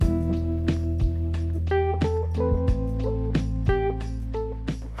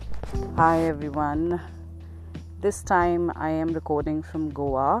Hi everyone. This time I am recording from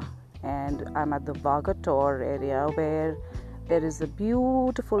Goa and I'm at the Vagator area where there is a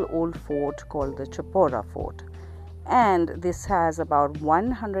beautiful old fort called the Chapora Fort. And this has about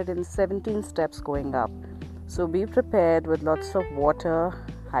 117 steps going up. So be prepared with lots of water,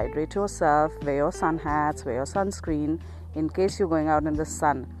 hydrate yourself, wear your sun hats, wear your sunscreen in case you're going out in the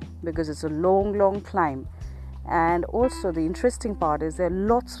sun because it's a long climb. And also the interesting part is there are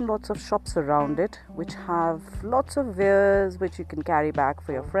lots and lots of shops around it which have lots of wares which you can carry back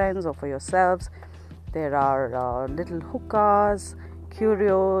for your friends or for yourselves. There are little hookahs,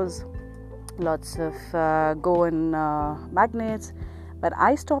 curios, lots of Goan magnets. But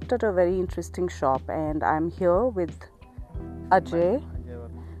I stopped at a very interesting shop and I'm here with Ajay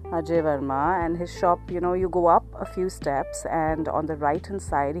Verma, and his shop, you go up a few steps and on the right hand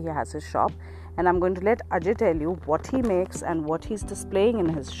side he has his shop. And I'm going to let Ajay tell you what he makes and what he's displaying in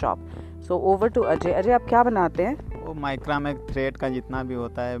his shop. So over to Ajay. Ajay, आप क्या बनाते हैं? वो Micra में thread का जितना भी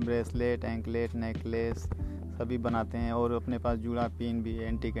होता है, ब्रेसलेट, एंकलेट, नेकलेस सभी बनाते हैं। और अपने पास जूड़ा पिन भी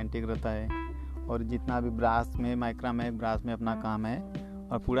एंटिक रहता है। और जितना भी ब्रास में अपना काम है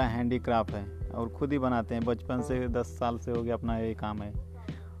और पूरा हैंडीक्राफ्ट है और खुद ही बनाते हैं। बचपन से 10 साल से हो गया अपना यही काम है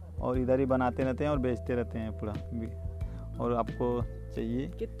और इधर ही बनाते रहते हैं और बेचते रहते हैं पूरा। और आपको चाहिए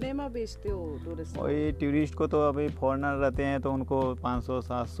कितने में बेचते हो टूरिस्ट? और ये टूरिस्ट को तो अभी फॉरेनर रहते हैं तो उनको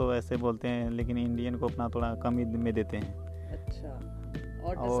 500-700 ऐसे बोलते हैं, लेकिन इंडियन को अपना थोड़ा कम ही में देते हैं। अच्छा।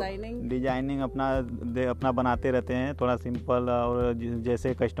 और डिजाइनिंग अपना बनाते रहते हैं, थोड़ा सिंपल और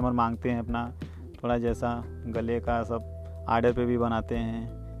जैसे कस्टमर मांगते हैं अपना थोड़ा जैसा गले का सब आर्डर पे भी बनाते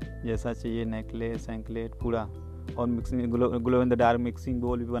हैं, जैसा चाहिए नेकलेस एंकलेट पूरा। और mixing glow in the dark mixing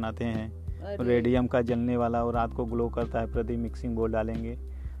bowl भी बनाते हैं, रेडियम का जलने वाला और रात को ग्लो करता है। प्रदीप मिक्सिंग बोल डालेंगे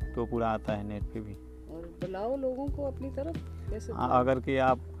तो पूरा आता है नेट पे भी। और बुलाओ लोगों को अपनी तरफ कैसे? अगर कि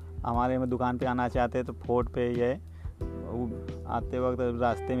आप हमारे में दुकान पे आना चाहते हैं तो फोर्ट पे ही है, आते वक्त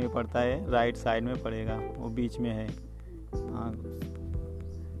रास्ते में पड़ता है, राइट साइड में पड़ेगा, वो बीच में है।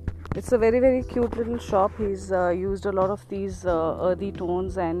 It's a very cute little shop. He's used a lot of these earthy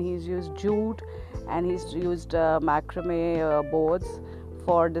tones and he's used jute and he's used macrame boards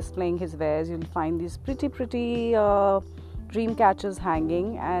for displaying his wares. You'll find these pretty dream catchers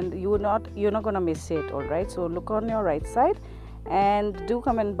hanging and you're not going to miss it. All right, so look on your right side and do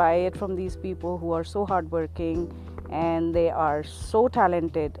come and buy it from these people who are so hardworking and they are so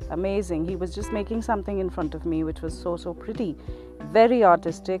talented. Amazing. He was just making something in front of me which was so pretty, very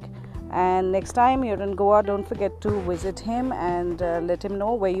artistic. And next time you're in Goa, don't forget to visit him and let him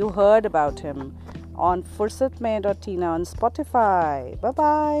know where you heard about him on fursatme.tina on Spotify. Bye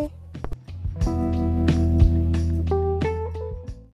bye.